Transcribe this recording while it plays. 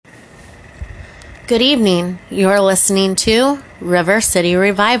Good evening. You're listening to River City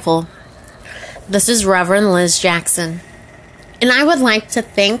Revival. This is Reverend Liz Jackson. And I would like to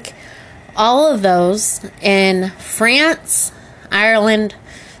thank all of those in France, Ireland,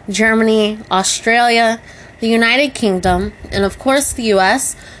 Germany, Australia, the United Kingdom, and of course the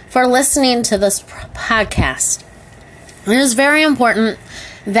U.S. for listening to this podcast. It is very important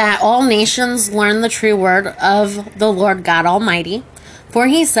that all nations learn the true word of the Lord God Almighty, for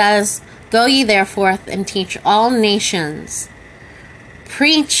he says, "Go ye therefore and teach all nations."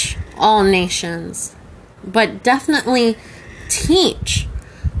 Preach all nations, but definitely teach.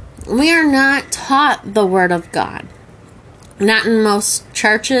 We are not taught the Word of God. Not in most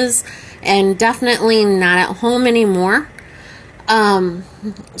churches, and definitely not at home anymore.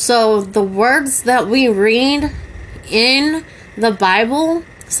 So the words that we read in the Bible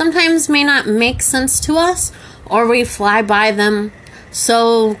sometimes may not make sense to us, or we fly by them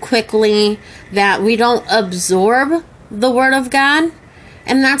so quickly that we don't absorb the Word of God,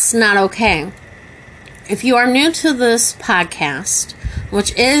 and that's not okay. If you are new to this podcast,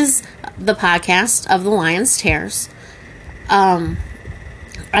 which is the podcast of the Lion's Tears, I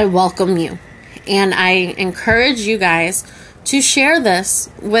welcome you, and I encourage you guys to share this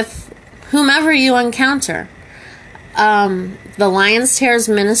with whomever you encounter. The Lion's Tears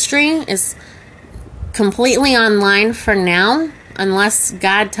ministry is completely online for now, unless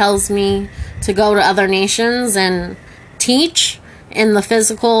God tells me to go to other nations and teach in the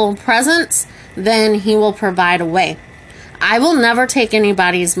physical presence, then he will provide a way. I will never take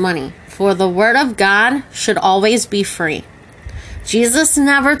anybody's money, for the Word of God should always be free. Jesus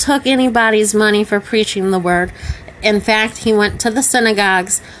never took anybody's money for preaching the Word. In fact, he went to the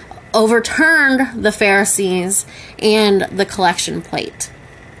synagogues, overturned the Pharisees and the collection plate.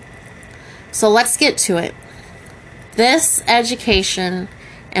 So let's get to it. This education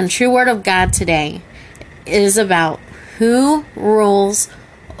and true Word of God today is about who rules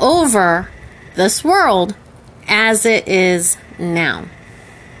over this world as it is now.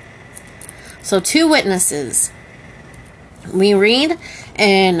 So, two witnesses. We read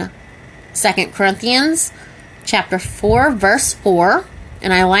in 2 Corinthians chapter 4, verse 4,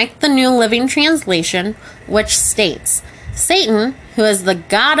 and I like the New Living Translation, which states, "Satan, who is the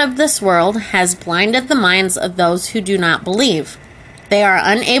god of this world, has blinded the minds of those who do not believe. They are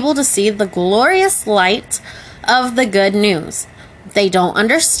unable to see the glorious light of the good news. They don't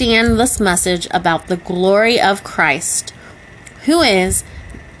understand this message about the glory of Christ, who is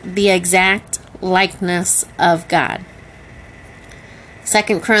the exact likeness of God."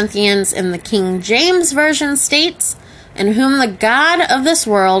 2 Corinthians in the King James Version states, "In whom the God of this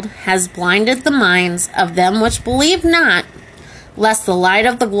world has blinded the minds of them which believe not, lest the light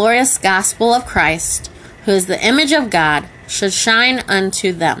of the glorious gospel of Christ, who is the image of God, should shine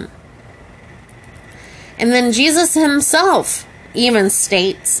unto them." And then Jesus himself even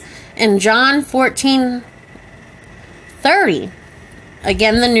states in John 14:30,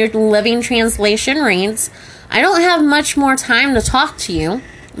 again the New Living Translation reads, "I don't have much more time to talk to you,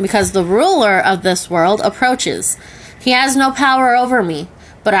 because the ruler of this world approaches. He has no power over me,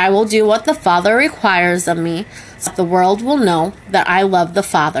 but I will do what the Father requires of me, so that the world will know that I love the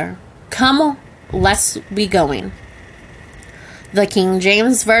Father. Come, let's be going." The King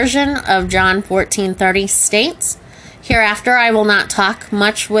James Version of John 14:30 states, "Hereafter I will not talk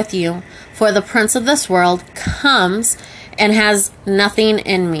much with you, for the prince of this world comes and has nothing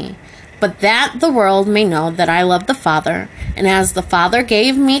in me, but that the world may know that I love the Father, and as the Father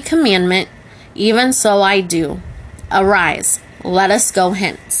gave me commandment, even so I do. Arise, let us go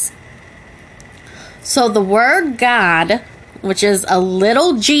hence." So the word God, which is a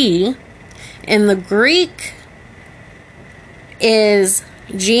little g, in the Greek is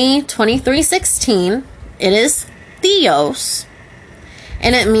G2316. It is theos,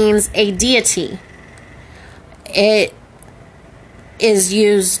 and it means a deity. It is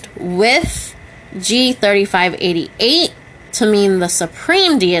used with G3588 to mean the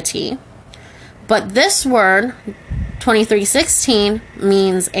supreme deity, but this word 2316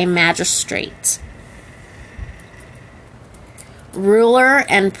 means a magistrate. Ruler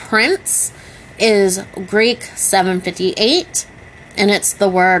and prince is Greek 758, and it's the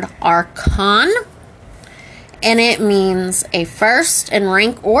word archon, and it means a first in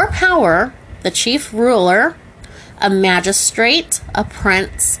rank or power, the chief ruler, a magistrate, a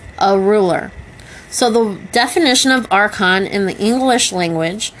prince, a ruler. So the definition of archon in the English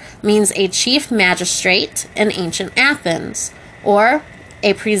language means a chief magistrate in ancient Athens, or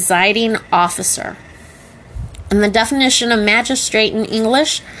a presiding officer. And the definition of magistrate in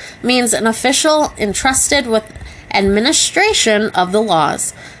English means an official entrusted with administration of the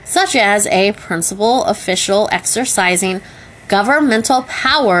laws, such as a principal official exercising governmental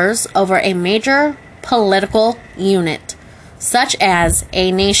powers over a major political unit, such as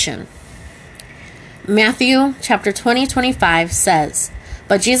a nation. Matthew chapter 20:25 says,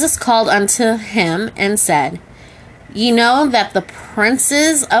 "But Jesus called unto him and said, Ye know that the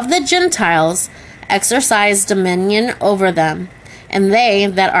princes of the Gentiles exercise dominion over them, and they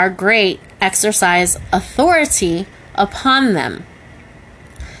that are great exercise authority upon them."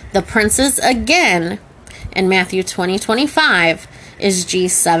 The princes again in Matthew 20:25 is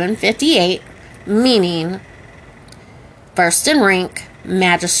G758, meaning first in rank,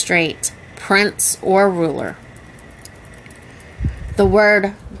 magistrate, prince, or ruler. The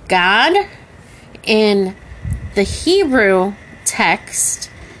word God in the Hebrew text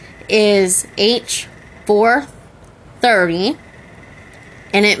is H430,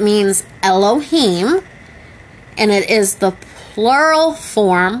 and it means Elohim, and it is the plural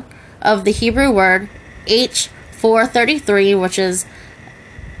form of the Hebrew word H433, which is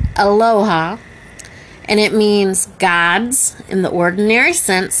Eloha, and it means gods in the ordinary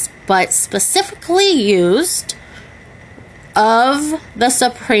sense, but specifically used of the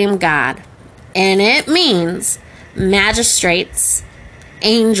supreme God. And it means magistrates,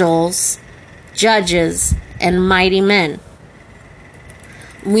 angels, judges, and mighty men.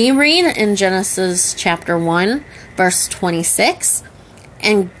 We read in Genesis chapter 1, verse 26,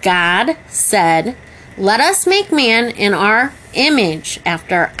 "And God said, Let us make man in our image,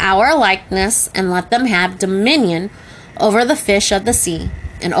 after our likeness, and let them have dominion over the fish of the sea,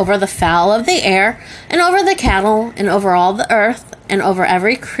 and over the fowl of the air, and over the cattle, and over all the earth, and over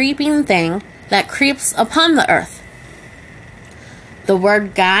every creeping thing that creeps upon the earth." The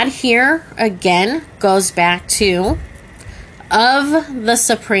word God here again goes back to of the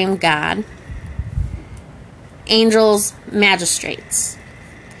supreme God, angels, magistrates,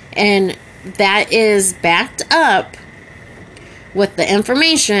 and that is backed up with the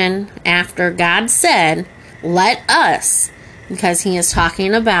information after God said, "Let us," because he is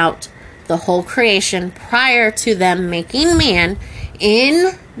talking about the whole creation prior to them making man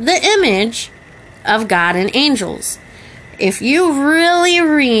in the image of God and angels. If you really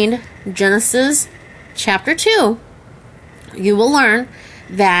read Genesis chapter 2, you will learn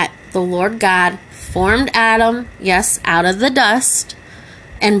that the Lord God formed Adam, yes, out of the dust,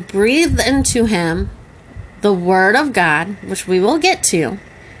 and breathed into him the word of God, which we will get to.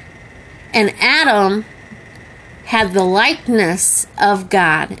 And Adam had the likeness of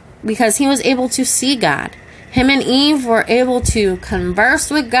God because he was able to see God. Him and Eve were able to converse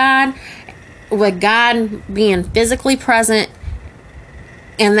with God being physically present,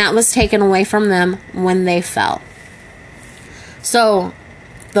 and that was taken away from them when they fell. So,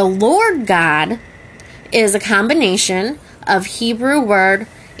 the Lord God is a combination of Hebrew word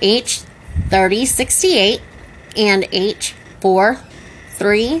H3068 and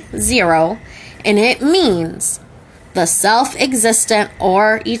H430, and it means the self-existent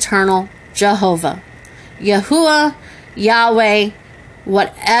or eternal Jehovah, Yahuwah, Yahweh,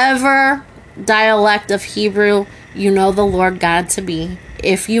 whatever dialect of Hebrew you know the Lord God to be,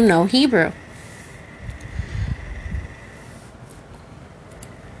 if you know Hebrew.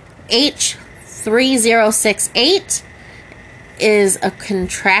 H3068 is a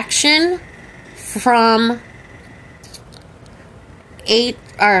contraction from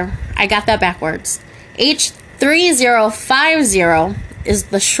H3050 is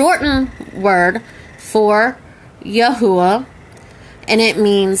the shortened word for Yahuwah, and it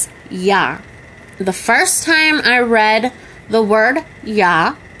means Yah. The first time I read the word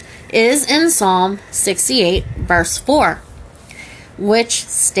Yah is in Psalm 68, verse 4, which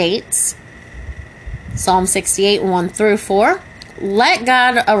states, Psalm 68, 1 through 4, "Let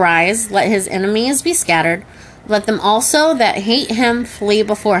God arise, let his enemies be scattered, let them also that hate him flee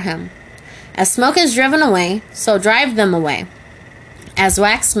before him. As smoke is driven away, so drive them away. As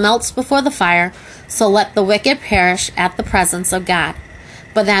wax melts before the fire, so let the wicked perish at the presence of God.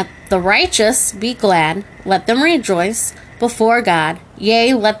 But that the righteous be glad, let them rejoice before God,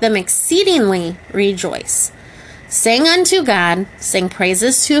 yea, let them exceedingly rejoice. Sing unto God, sing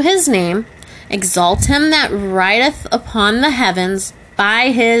praises to his name, exalt him that rideth upon the heavens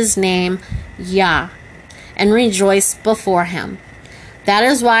by his name, Yah, and rejoice before him." That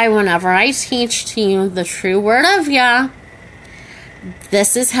is why whenever I teach to you the true word of Yah,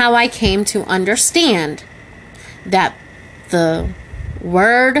 this is how I came to understand that the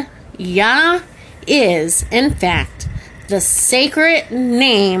word Yah is, in fact, the sacred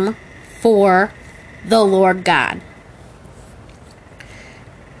name for the Lord God.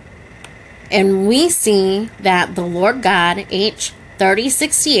 And we see that the Lord God,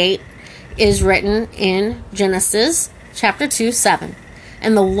 H3068, is written in Genesis chapter 2:7.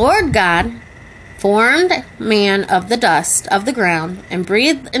 And the Lord God formed man of the dust of the ground and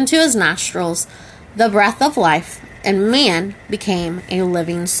breathed into his nostrils the breath of life, and man became a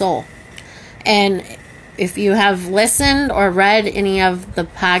living soul. And if you have listened or read any of the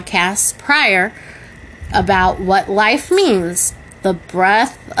podcasts prior about what life means, the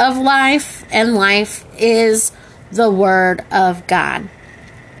breath of life and life is the Word of God.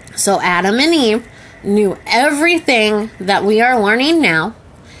 So Adam and Eve knew everything that we are learning now.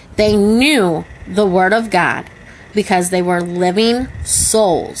 They knew the Word of God because they were living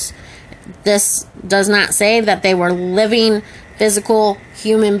souls. This does not say that they were living physical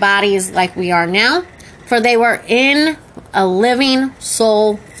human bodies like we are now, for they were in a living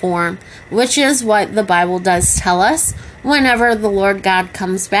soul form, which is what the Bible does tell us whenever the Lord God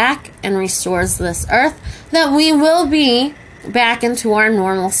comes back and restores this earth, that we will be back into our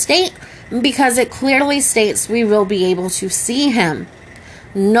normal state, because it clearly states we will be able to see Him.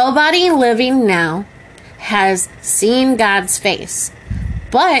 Nobody living now has seen God's face,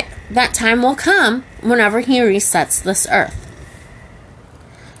 but that time will come whenever He resets this earth.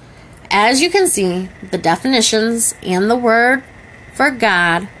 As you can see, the definitions and the word for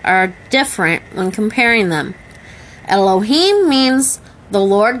God are different when comparing them. Elohim means the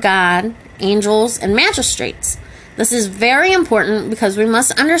Lord God, angels, and magistrates. This is very important because we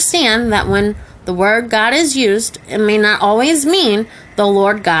must understand that when the word God is used, it may not always mean the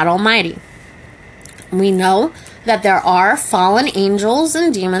Lord God Almighty. We know that there are fallen angels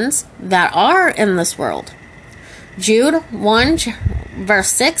and demons that are in this world. Jude 1 verse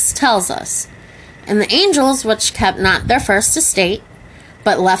 6 tells us, "And the angels which kept not their first estate,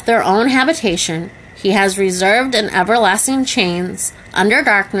 but left their own habitation, He has reserved in everlasting chains under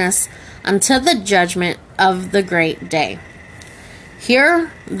darkness unto the judgment of the great day." Here,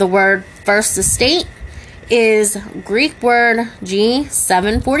 the word first estate is Greek word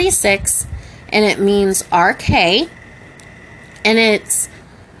G746, and it means arche, and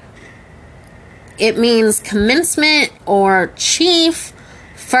it means commencement or chief,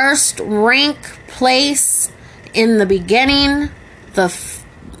 first rank, place, in the beginning, first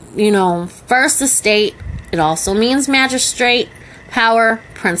estate. It also means magistrate, power,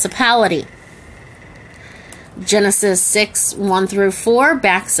 principality. Genesis 6:1-4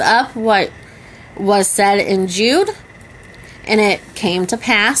 backs up what was said in Jude. "And it came to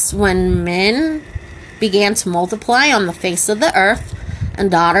pass when men began to multiply on the face of the earth,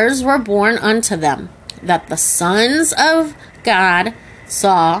 and daughters were born unto them, that the sons of God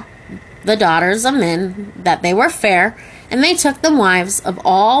saw the daughters of men, that they were fair, and they took them wives of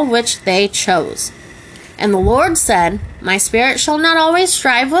all which they chose. And the Lord said, My spirit shall not always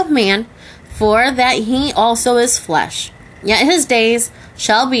strive with man, for that he also is flesh. Yet his days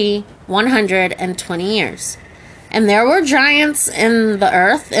shall be 120 years. And there were giants in the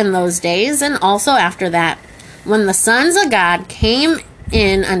earth in those days, and also after that, when the sons of God came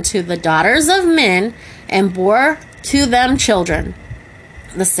in unto the daughters of men, and bore to them children.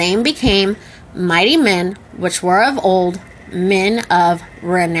 The same became mighty men, which were of old, men of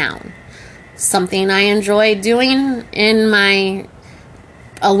renown." Something I enjoy doing in my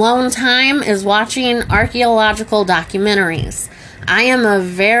alone time is watching archaeological documentaries. I am a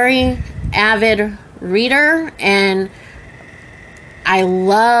very avid reader, and I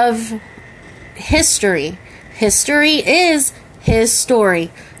love history. History is His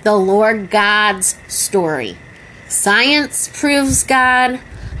story, the Lord God's story. Science proves God.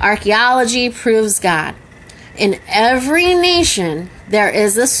 Archaeology proves God. In every nation, there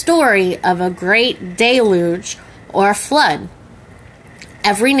is a story of a great deluge or flood.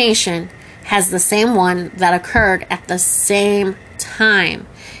 Every nation has the same one that occurred at the same time.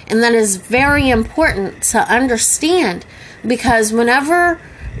 And that is very important to understand, because whenever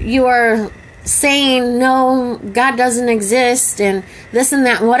you are saying, no, God doesn't exist, and this and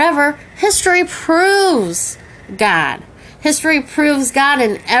that, whatever, history proves God. History proves God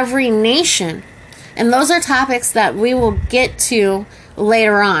in every nation. And those are topics that we will get to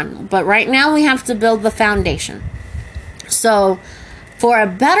later on. But right now we have to build the foundation. So, for a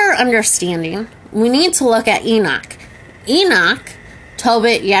better understanding, we need to look at Enoch. Enoch,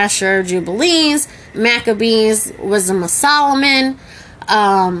 Tobit, Yasher, Jubilees, Maccabees, Wisdom of Solomon,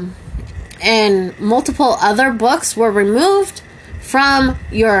 and multiple other books were removed from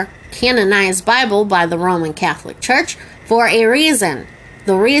your canonized Bible by the Roman Catholic Church for a reason.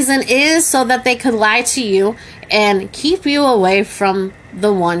 The reason is so that they could lie to you and keep you away from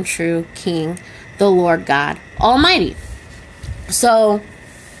the one true King, the Lord God Almighty. So,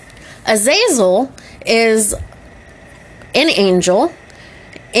 Azazel is an angel.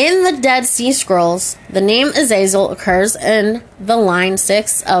 In the Dead Sea Scrolls, the name Azazel occurs in the line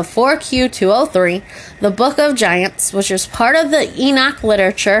 6 of 4Q203, the Book of Giants, which is part of the Enoch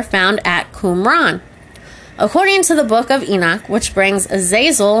literature found at Qumran. According to the Book of Enoch, which brings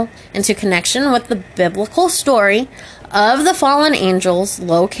Azazel into connection with the biblical story of the fallen angels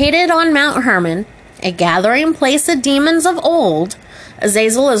located on Mount Hermon, a gathering place of demons of old,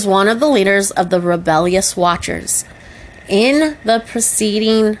 Azazel is one of the leaders of the rebellious Watchers in the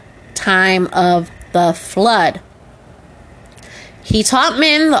preceding time of the flood. He taught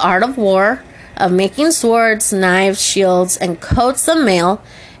men the art of war, of making swords, knives, shields, and coats of mail,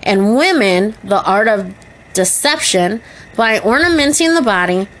 and women the art of deception by ornamenting the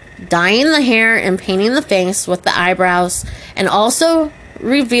body, dyeing the hair, and painting the face with the eyebrows, and also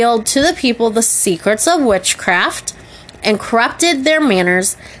revealed to the people the secrets of witchcraft, and corrupted their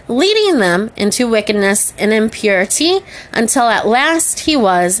manners, leading them into wickedness and impurity, until at last he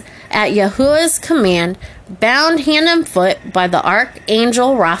was, at Yahuwah's command, bound hand and foot by the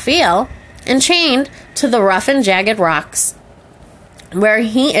archangel Raphael, and chained to the rough and jagged rocks, where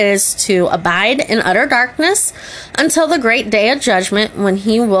he is to abide in utter darkness until the great day of judgment, when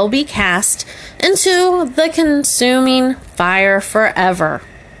he will be cast into the consuming fire forever.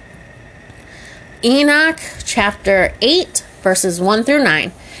 Enoch chapter 8 verses 1 through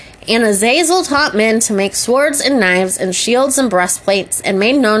 9. And Azazel taught men to make swords and knives and shields and breastplates, and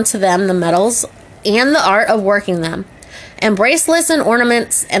made known to them the metals and the art of working them, and bracelets and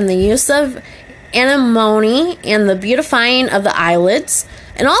ornaments, and the use of anemone, and the beautifying of the eyelids,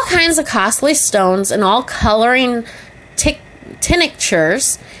 and all kinds of costly stones, and all coloring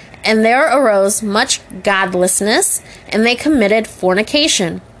tinctures. And there arose much godlessness, and they committed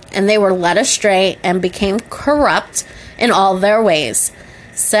fornication. And they were led astray and became corrupt in all their ways.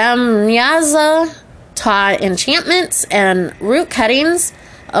 Samyaza taught enchantments and root cuttings,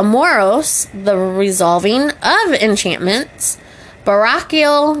 Amoros the resolving of enchantments,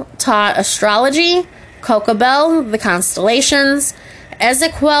 Barachiel taught astrology, Kokabel the constellations,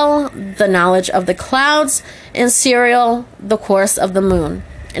 Ezequiel the knowledge of the clouds, and Siriel the course of the moon.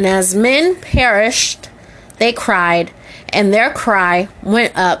 And as men perished, they cried, and their cry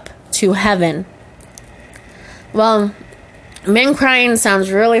went up to heaven. Well, men crying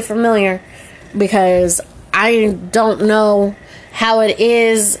sounds really familiar, because I don't know how it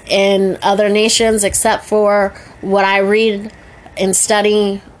is in other nations except for what I read and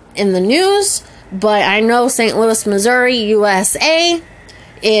study in the news. But I know St. Louis, Missouri, USA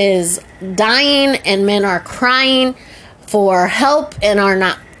is dying, and men are crying for help and are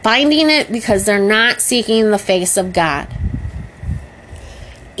not finding it because they're not seeking the face of God.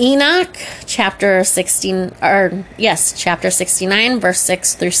 Enoch chapter 69 verse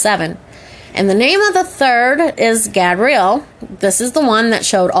 6 through 7. And the name of the third is Gadriel. This is the one that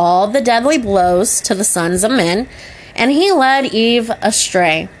showed all the deadly blows to the sons of men, and he led Eve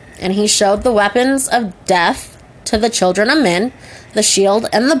astray. And he showed the weapons of death to the children of men, the shield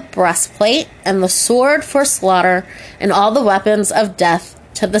and the breastplate and the sword for slaughter, and all the weapons of death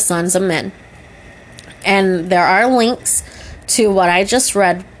to the sons of men. And there are links to what I just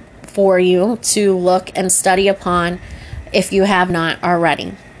read for you to look and study upon if you have not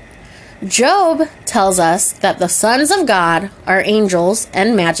already. Job tells us that the sons of God are angels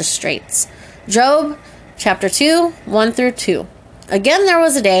and magistrates. Job chapter 2, 1 through 2. Again, there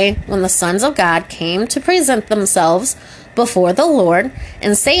was a day when the sons of God came to present themselves before the Lord,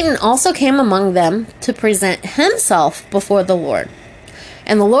 and Satan also came among them to present himself before the Lord.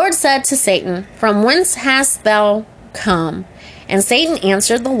 And the Lord said to Satan, "From whence hast thou come?" And Satan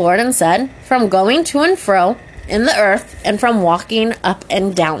answered the Lord and said, "From going to and fro in the earth, and from walking up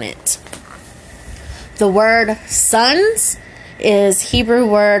and down it." The word sons is Hebrew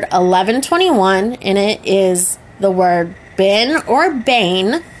word 1121, and it is the word ben or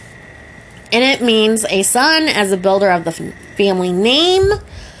bane, and it means a son as a builder of the family name.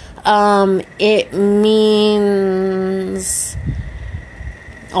 It means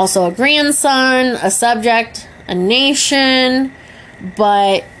also a grandson, a subject, a nation,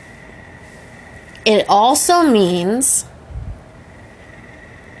 but it also means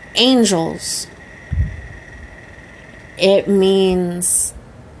angels. It means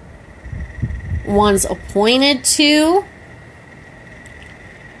one's appointed to,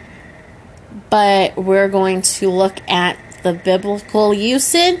 but we're going to look at the biblical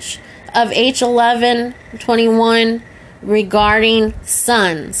usage of H1121 regarding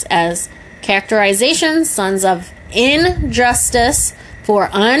sons as characterization: sons of injustice for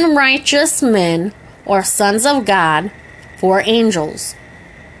unrighteous men, or sons of God for angels.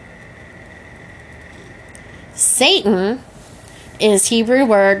 Satan is Hebrew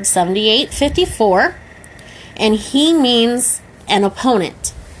word 7854, and he means an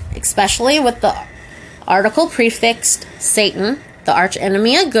opponent, especially with the article prefixed Satan, the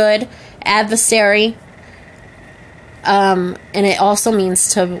archenemy of good, adversary, and it also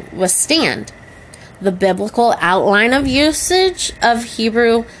means to withstand. The biblical outline of usage of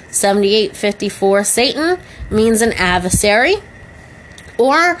Hebrew 7854 Satan means an adversary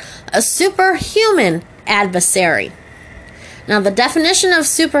or a superhuman adversary. Now, the definition of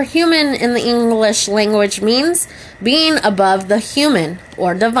superhuman in the English language means being above the human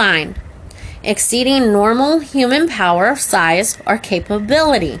or divine, exceeding normal human power, size, or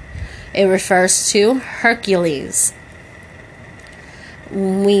capability. It refers to Hercules.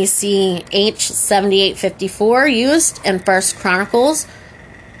 We see H7854 used in 1 Chronicles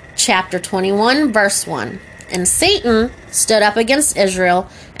chapter 21, verse 1. And Satan stood up against Israel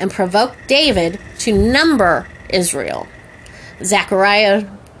and provoked David to number Israel. Zechariah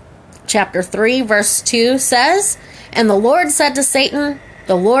chapter 3, verse 2 says, And the Lord said to Satan,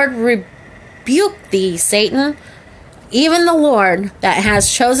 The Lord rebuke thee, Satan. Even the Lord that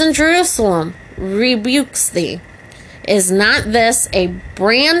has chosen Jerusalem rebukes thee. Is not this a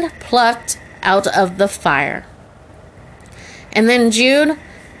brand plucked out of the fire? And then Jude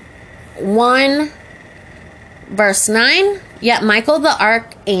 1, verse 9, Yet Michael the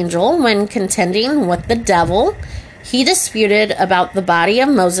archangel, when contending with the devil, he disputed about the body of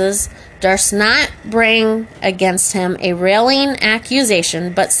Moses, durst not bring against him a railing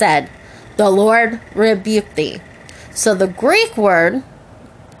accusation, but said, The Lord rebuke thee. So the Greek word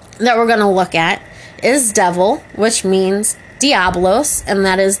that we're going to look at is devil, which means diablos, and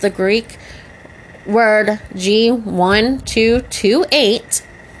that is the Greek word G1228,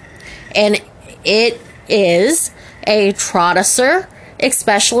 and it is a traducer,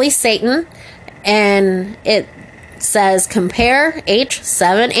 especially Satan, and it says compare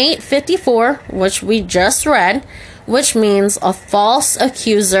H7854, which we just read, which means a false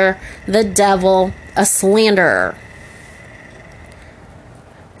accuser, the devil, a slanderer.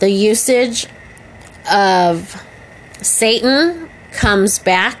 The usage of Satan comes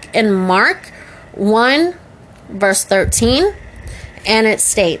back in Mark 1, verse 13, and it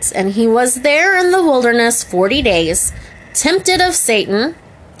states, And he was there in the wilderness 40 days, tempted of Satan,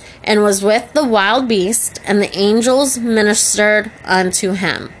 and was with the wild beast, and the angels ministered unto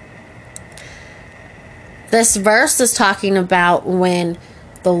him. This verse is talking about when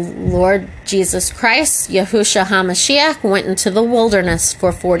the Lord Jesus Christ, Yahushua HaMashiach, went into the wilderness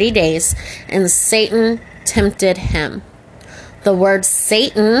for 40 days, and Satan tempted him. The word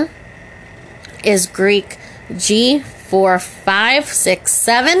Satan is Greek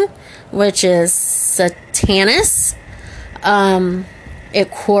G4567, which is Satanus. It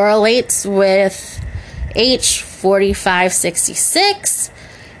correlates with H4566,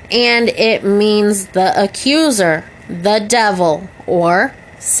 and it means the accuser, the devil, or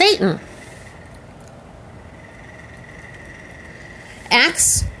Satan.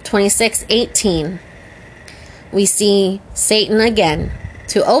 Acts 26:18. We see Satan again,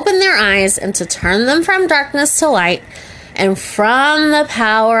 to open their eyes and to turn them from darkness to light, and from the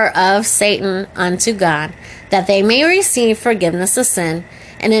power of Satan unto God, that they may receive forgiveness of sin,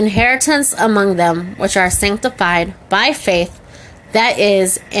 and inheritance among them which are sanctified by faith that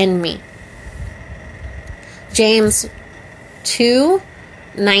is in me. James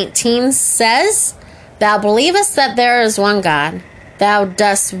 2:19 says, Thou believest that there is one God. Thou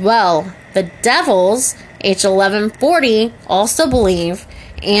dost well. The devils, H1140, also believe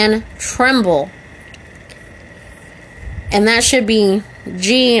and tremble. And that should be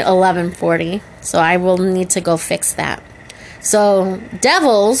G1140. So I will need to go fix that. So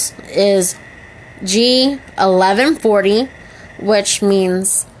devils is G1140, which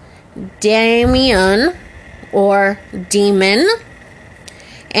means Damien or demon.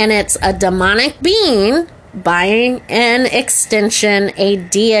 And it's a demonic being, by an extension, a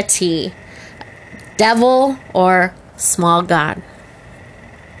deity, devil, or small god.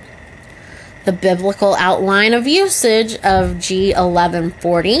 The biblical outline of usage of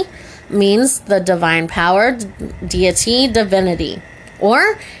G1140 means the divine power, deity, divinity,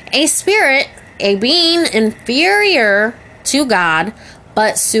 or a spirit, a being inferior to God,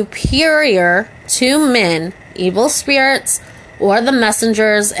 but superior to men, evil spirits, or the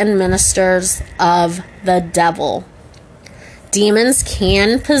messengers and ministers of the devil. Demons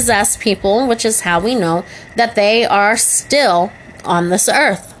can possess people, which is how we know that they are still on this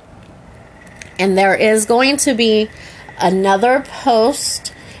earth. And there is going to be another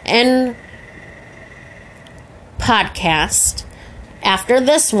post and podcast after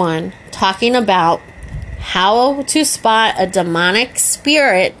this one talking about how to spot a demonic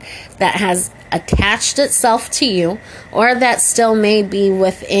spirit that has attached itself to you or that still may be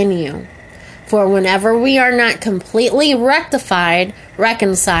within you. For whenever we are not completely rectified,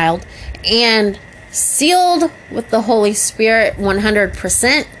 reconciled, and sealed with the Holy Spirit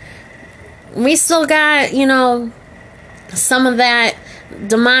 100%, we still got, some of that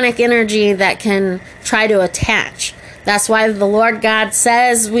demonic energy that can try to attach. That's why the Lord God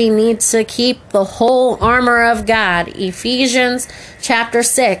says we need to keep the whole armor of God. Ephesians chapter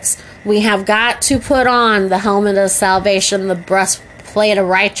 6, we have got to put on the helmet of salvation, the breastplate of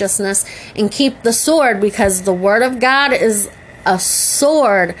righteousness, and keep the sword, because the word of God is a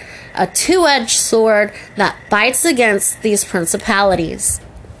sword, a two-edged sword that fights against these principalities.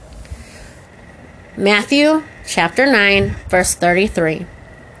 Matthew chapter 9, verse 33.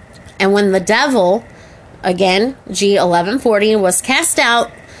 And when the devil, again, G 1140, was cast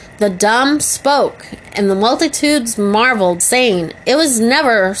out, the dumb spoke, and the multitudes marveled, saying, it was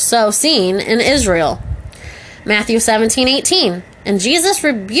never so seen in Israel. Matthew 17:18. And Jesus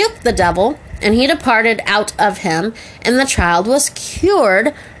rebuked the devil, and he departed out of him, and the child was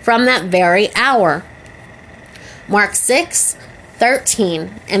cured from that very hour. Mark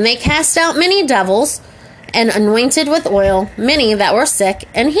 6:13. And they cast out many devils, and anointed with oil many that were sick,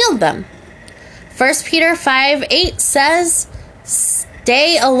 and healed them. 1 Peter 5:8 says,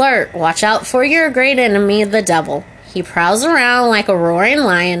 stay alert, watch out for your great enemy, the devil. He prowls around like a roaring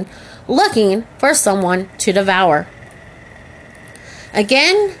lion, looking for someone to devour.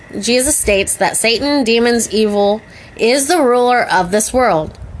 Again, Jesus states that Satan, demons, evil, is the ruler of this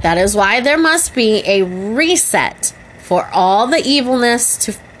world. That is why there must be a reset for all the evilness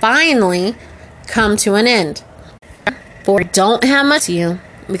to finally come to an end. For I don't have much to you,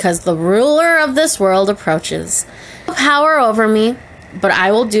 because the ruler of this world approaches. Power over me, but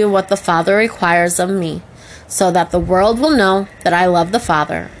I will do what the Father requires of me, so that the world will know that I love the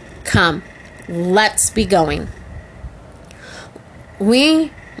Father. Come, let's be going.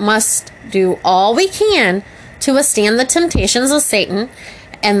 We must do all we can to withstand the temptations of Satan,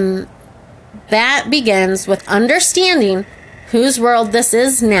 and that begins with understanding whose world this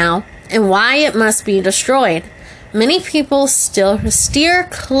is now and why it must be destroyed. Many people still steer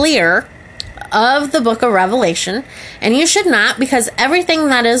clear of the book of Revelation, and you should not, because everything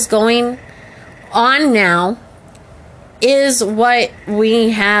that is going on now is what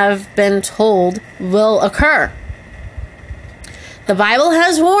we have been told will occur. The Bible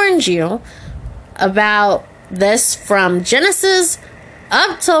has warned you about this from Genesis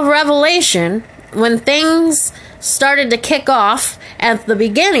up till Revelation, when things started to kick off at the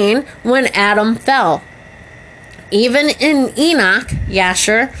beginning when Adam fell. Even in Enoch,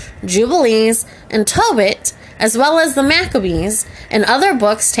 Yasher, Jubilees, and Tobit, as well as the Maccabees and other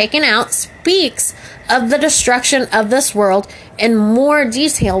books taken out, speaks of the destruction of this world in more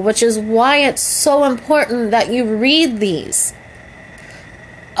detail, which is why it's so important that you read these.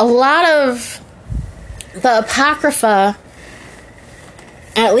 A lot of the Apocrypha,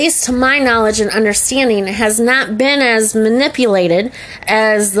 at least to my knowledge and understanding, has not been as manipulated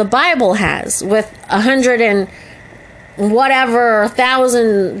as the Bible has, with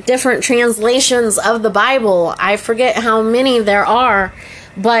 1,000 different translations of the Bible. I forget how many there are,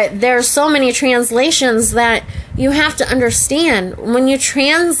 but there's so many translations that you have to understand. When you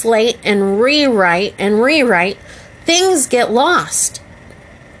translate and rewrite, things get lost.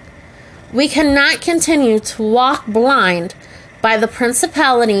 We cannot continue to walk blind by the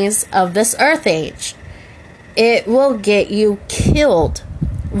principalities of this earth age. It will get you killed.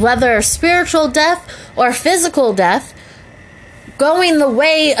 Whether spiritual death or physical death, going the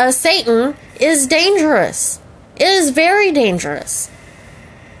way of Satan is dangerous. It is very dangerous.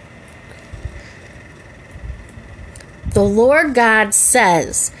 The Lord God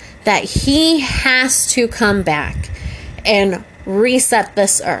says that He has to come back and reset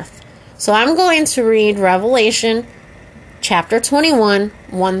this earth. So I'm going to read Revelation chapter 21,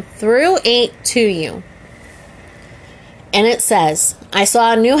 1 through 8 to you. And it says, I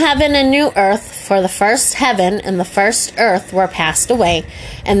saw a new heaven and new earth, for the first heaven and the first earth were passed away,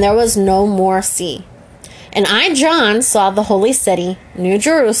 and there was no more sea. And I, John, saw the holy city, New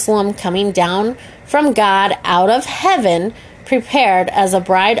Jerusalem, coming down from God out of heaven, prepared as a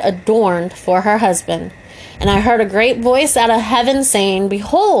bride adorned for her husband. And I heard a great voice out of heaven saying,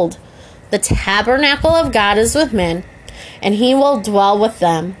 Behold, the tabernacle of God is with men, and He will dwell with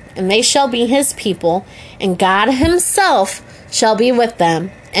them, and they shall be His people, and God Himself shall be with them,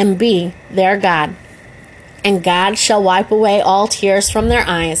 and be their God. And God shall wipe away all tears from their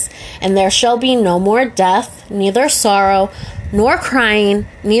eyes, and there shall be no more death, neither sorrow, nor crying,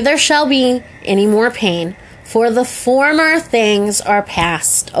 neither shall be any more pain, for the former things are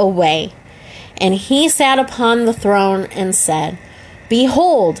passed away. And he sat upon the throne and said,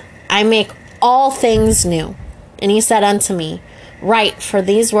 Behold, I make all things new. And he said unto me, Write, for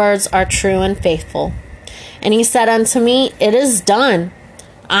these words are true and faithful. And he said unto me, It is done.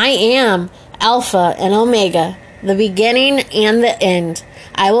 I am Alpha and Omega, the beginning and the end.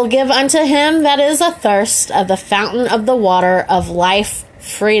 I will give unto him that is athirst of the fountain of the water of life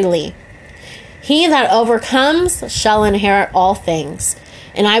freely. He that overcomes shall inherit all things,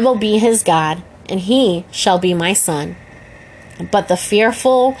 and I will be his God, and he shall be my son. But the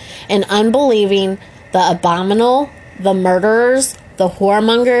fearful and unbelieving, the abominable, the murderers, the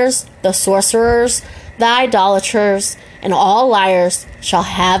whoremongers, the sorcerers, the idolaters, and all liars shall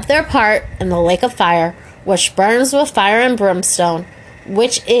have their part in the lake of fire, which burns with fire and brimstone,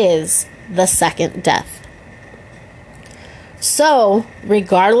 which is the second death. So,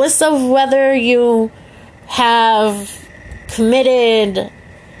 regardless of whether you have committed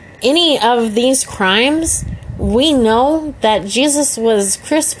any of these crimes, we know that Jesus was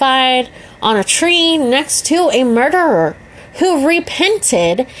crucified on a tree next to a murderer who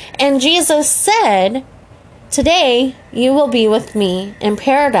repented, and Jesus said, Today you will be with me in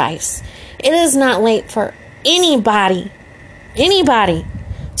paradise. It is not late for anybody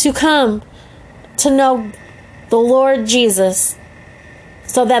to come to know the Lord Jesus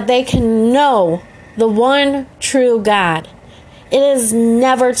so that they can know the one true God. It is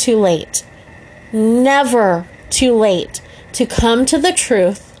never too late. Never too late to come to the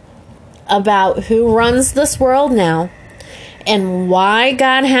truth about who runs this world now and why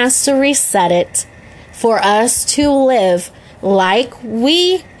God has to reset it for us to live like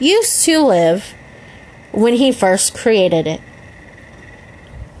we used to live when he first created it.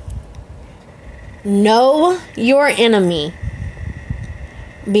 Know your enemy,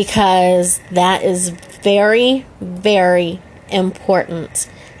 because that is very, very important,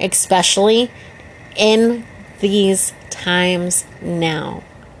 especially in these times now.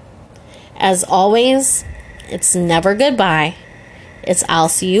 As always, it's never goodbye. It's I'll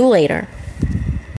see you later.